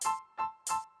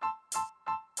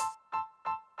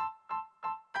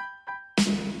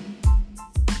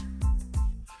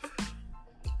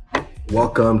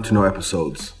Welcome to No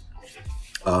Episodes.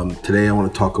 Today I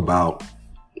want to talk about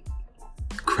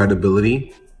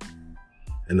credibility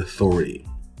and authority.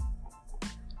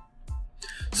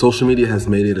 Social media has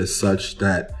made it as such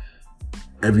that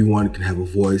everyone can have a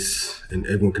voice and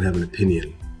everyone can have an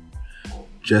opinion.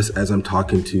 Just as I'm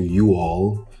talking to you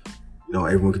all,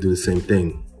 everyone can do the same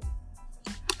thing.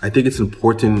 I think it's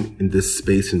important in this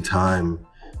space and time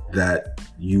that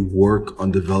you work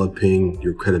on developing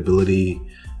your credibility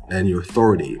and your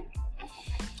authority.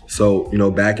 So,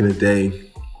 back in the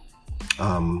day,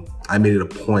 I made it a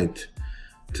point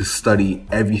to study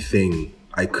everything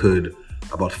I could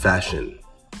about fashion.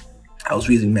 I was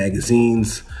reading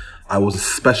magazines. I was a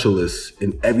specialist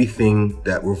in everything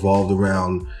that revolved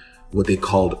around what they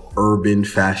called urban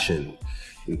fashion.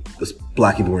 Just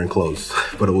black people wearing clothes,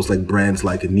 but it was like brands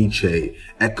like Nietzsche,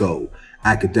 Echo,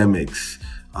 Academics,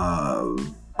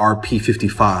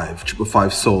 RP55,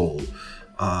 555 Soul,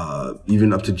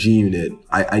 even up to G Unit.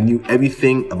 I knew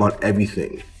everything about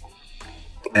everything.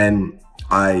 And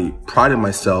I prided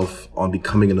myself on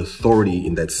becoming an authority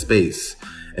in that space.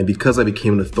 And because I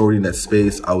became an authority in that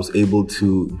space, I was able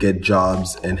to get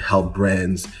jobs and help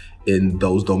brands in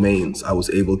those domains. I was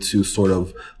able to sort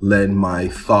of lend my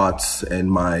thoughts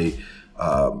and my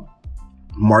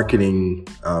marketing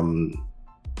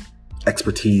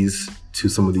expertise to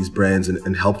some of these brands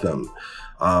and help them.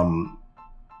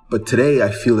 But today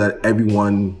I feel that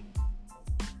everyone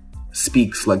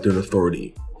speaks like they're an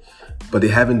authority, but they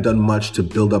haven't done much to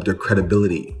build up their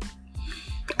credibility.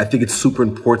 I think it's super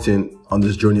important on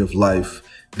this journey of life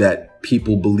that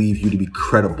people believe you to be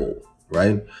credible,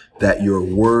 right? That your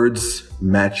words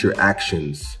match your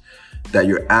actions, that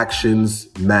your actions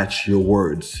match your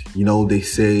words. They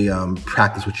say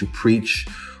practice what you preach,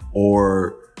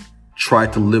 or try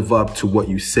to live up to what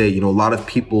you say. A lot of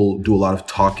people do a lot of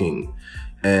talking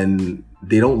and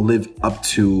they don't live up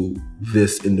to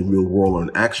this in the real world or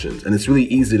in actions. And it's really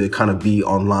easy to kind of be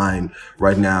online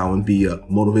right now and be a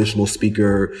motivational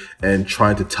speaker and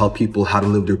trying to tell people how to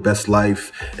live their best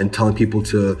life and telling people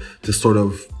to sort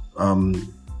of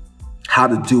how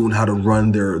to do and how to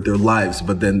run their lives.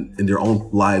 But then in their own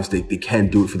lives, they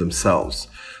can't do it for themselves.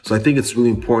 So I think it's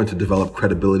really important to develop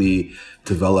credibility,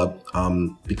 develop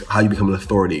how you become an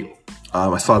authority.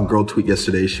 I saw a girl tweet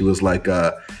yesterday. She was like,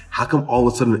 how come all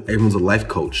of a sudden everyone's a life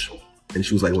coach? And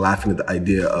she was like laughing at the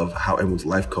idea of how everyone's a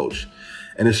life coach.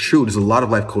 And it's true. There's a lot of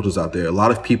life coaches out there. A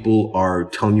lot of people are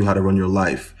telling you how to run your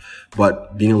life.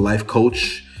 But being a life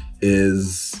coach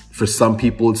is, for some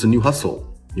people, it's a new hustle.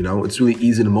 It's really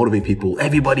easy to motivate people.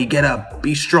 Everybody get up,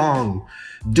 be strong,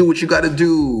 do what you got to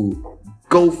do,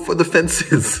 go for the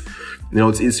fences.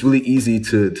 It's really easy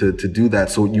to do that.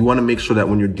 So you want to make sure that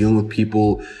when you're dealing with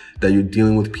people, that you're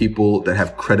dealing with people that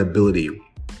have credibility,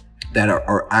 that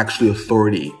are actually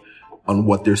authority on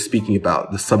what they're speaking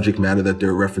about, the subject matter that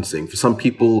they're referencing. For some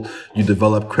people, you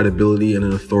develop credibility and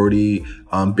an authority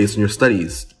based on your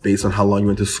studies, based on how long you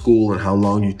went to school and how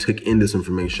long you took in this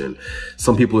information.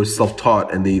 Some people are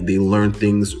self-taught and they learn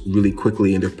things really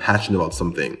quickly and they're passionate about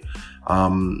something.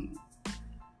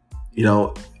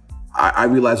 I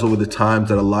realized over the time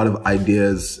that a lot of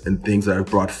ideas and things that I've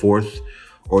brought forth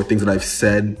or things that I've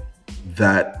said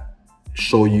that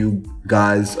show you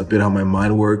guys a bit how my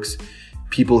mind works,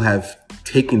 people have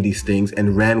taken these things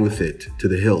and ran with it to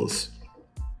the hills.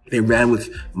 They ran with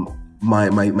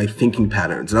my thinking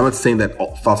patterns. And I'm not saying that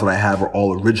all thoughts that I have are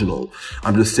all original.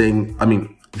 I'm just saying,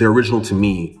 they're original to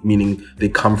me, meaning they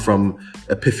come from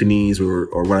epiphanies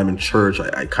or when I'm in church,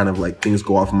 I kind of like things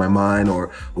go off in my mind,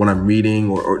 or when I'm reading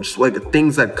or just like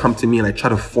things that come to me, and I try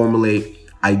to formulate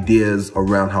ideas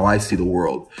around how I see the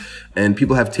world. And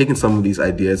people have taken some of these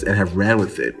ideas and have ran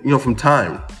with it, from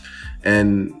time.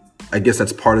 And I guess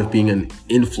that's part of being an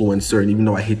influencer. And even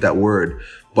though I hate that word,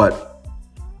 but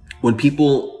when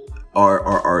people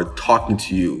are talking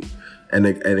to you and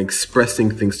expressing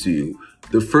things to you,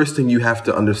 the first thing you have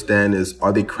to understand is,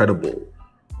 are they credible?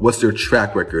 What's their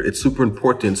track record? It's super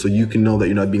important so you can know that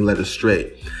you're not being led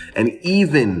astray. And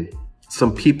even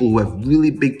some people who have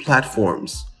really big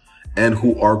platforms and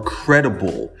who are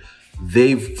credible,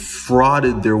 they've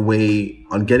frauded their way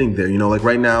on getting there. Like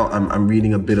right now, I'm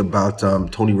reading a bit about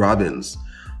Tony Robbins,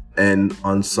 and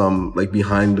on some like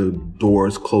behind the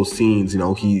doors, closed scenes,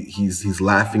 he's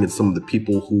laughing at some of the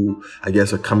people who I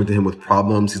guess are coming to him with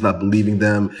problems. He's not believing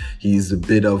them. He's a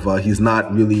bit of he's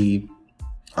not really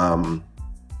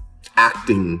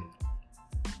acting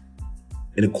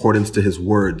in accordance to his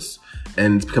words.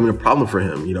 And it's becoming a problem for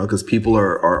him, you know, because people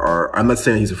are, I'm not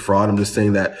saying he's a fraud. I'm just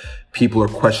saying that people are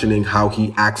questioning how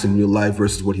he acts in real life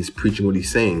versus what he's preaching, what he's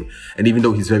saying. And even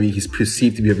though he's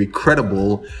perceived to be very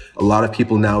credible, a lot of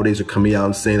people nowadays are coming out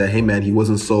and saying that, hey man, he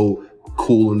wasn't so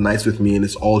cool and nice with me, and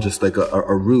it's all just like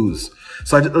a ruse.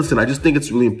 So I just think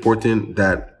it's really important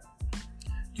that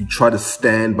you try to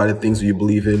stand by the things that you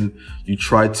believe in. You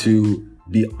try to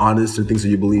be honest in things that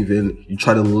you believe in. You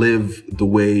try to live the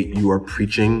way you are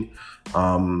preaching.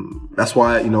 That's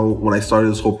why, you know, when I started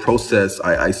this whole process,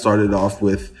 I started off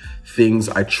with things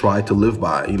I try to live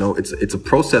by. You know, it's a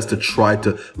process to try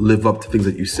to live up to things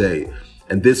that you say.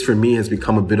 And this for me has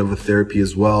become a bit of a therapy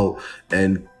as well,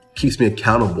 and keeps me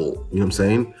accountable. You know what I'm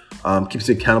saying? Keeps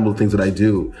me accountable to things that I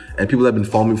do. And people that have been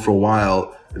following me for a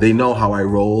while, they know how I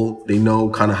roll. They know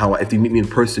kind of how if you meet me in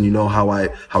person, you know how I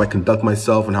conduct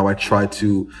myself and how I try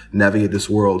to navigate this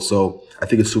world. So I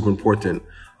think it's super important.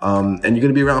 And you're going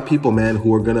to be around people, man,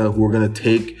 who are going to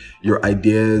take your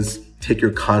ideas, take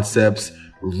your concepts,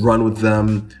 run with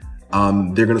them.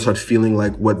 They're going to start feeling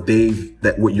like what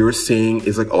you're saying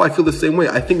is like, oh, I feel the same way.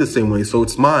 I think the same way. So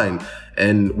it's mine.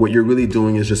 And what you're really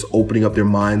doing is just opening up their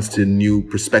minds to new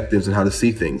perspectives and how to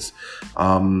see things.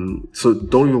 So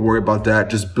don't even worry about that.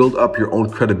 Just build up your own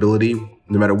credibility,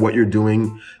 no matter what you're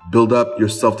doing. Build up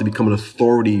yourself to become an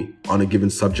authority on a given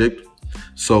subject.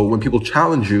 So when people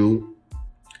challenge you,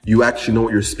 you actually know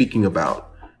what you're speaking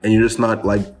about, and you're just not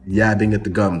like yabbing at the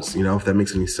gums, you know, if that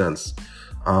makes any sense.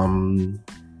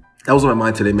 That was on my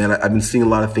mind today, man. I've been seeing a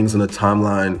lot of things on the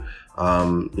timeline,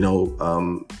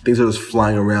 things are just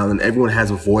flying around, and everyone has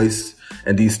a voice.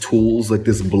 And these tools, like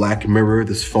this black mirror,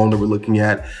 this phone that we're looking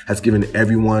at, has given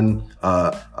everyone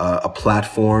a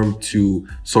platform to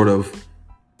sort of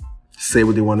say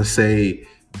what they want to say,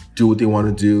 do what they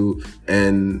want to do.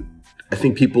 And I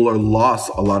think people are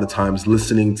lost a lot of times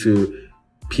listening to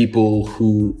people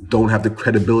who don't have the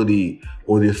credibility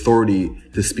or the authority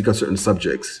to speak on certain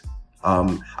subjects.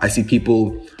 I see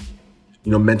people,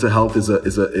 you know, mental health is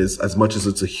as much as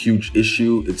it's a huge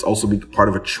issue, it's also part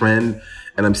of a trend.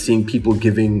 And I'm seeing people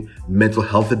giving mental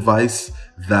health advice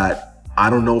that I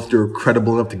don't know if they're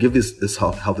credible enough to give this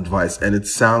health advice. And it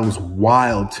sounds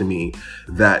wild to me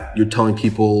that you're telling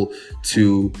people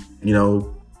to, you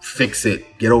know, fix it,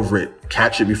 get over it,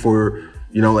 catch it before,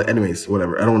 you know, anyways,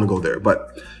 whatever. I don't want to go there,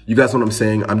 but you guys know what I'm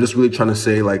saying. I'm just really trying to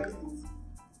say, like,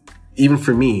 even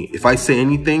for me, if I say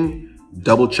anything,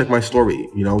 double check my story,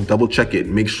 you know, double check it.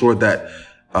 Make sure that,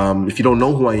 if you don't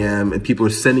know who I am and people are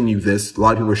sending you this, a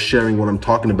lot of people are sharing what I'm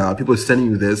talking about. People are sending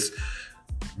you this.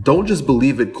 Don't just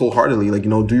believe it cold-heartedly. Like, you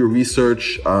know, do your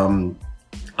research,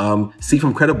 see if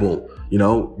I'm credible, you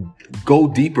know, go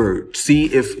deeper, see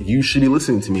if you should be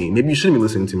listening to me. Maybe you shouldn't be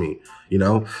listening to me, you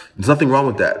know, there's nothing wrong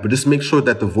with that, but just make sure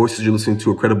that the voices you're listening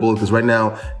to are credible, because right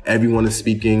now everyone is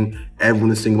speaking,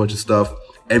 everyone is saying a bunch of stuff.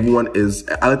 Everyone is,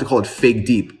 I like to call it fake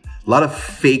deep. A lot of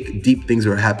fake deep things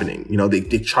are happening. You know, they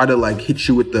try to like hit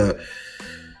you with the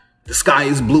sky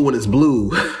is blue when it's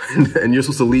blue. and you're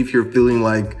supposed to leave here feeling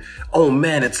like, oh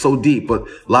man, it's so deep. But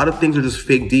a lot of things are just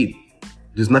fake deep.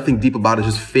 There's nothing deep about it,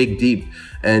 just fake deep.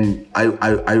 And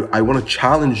I want to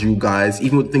challenge you guys,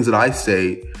 even with things that I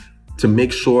say, to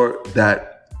make sure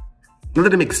that, not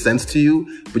that it makes sense to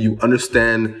you, but you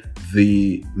understand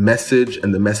the message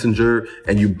and the messenger,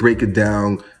 and you break it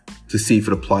down to see if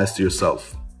it applies to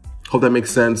yourself. Hope that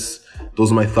makes sense.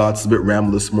 Those are my thoughts. It's a bit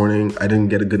ramble this morning. I didn't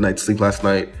get a good night's sleep last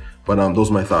night, but those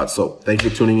are my thoughts. So thank you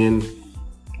for tuning in.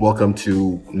 Welcome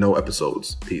to No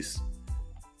Episodes. Peace.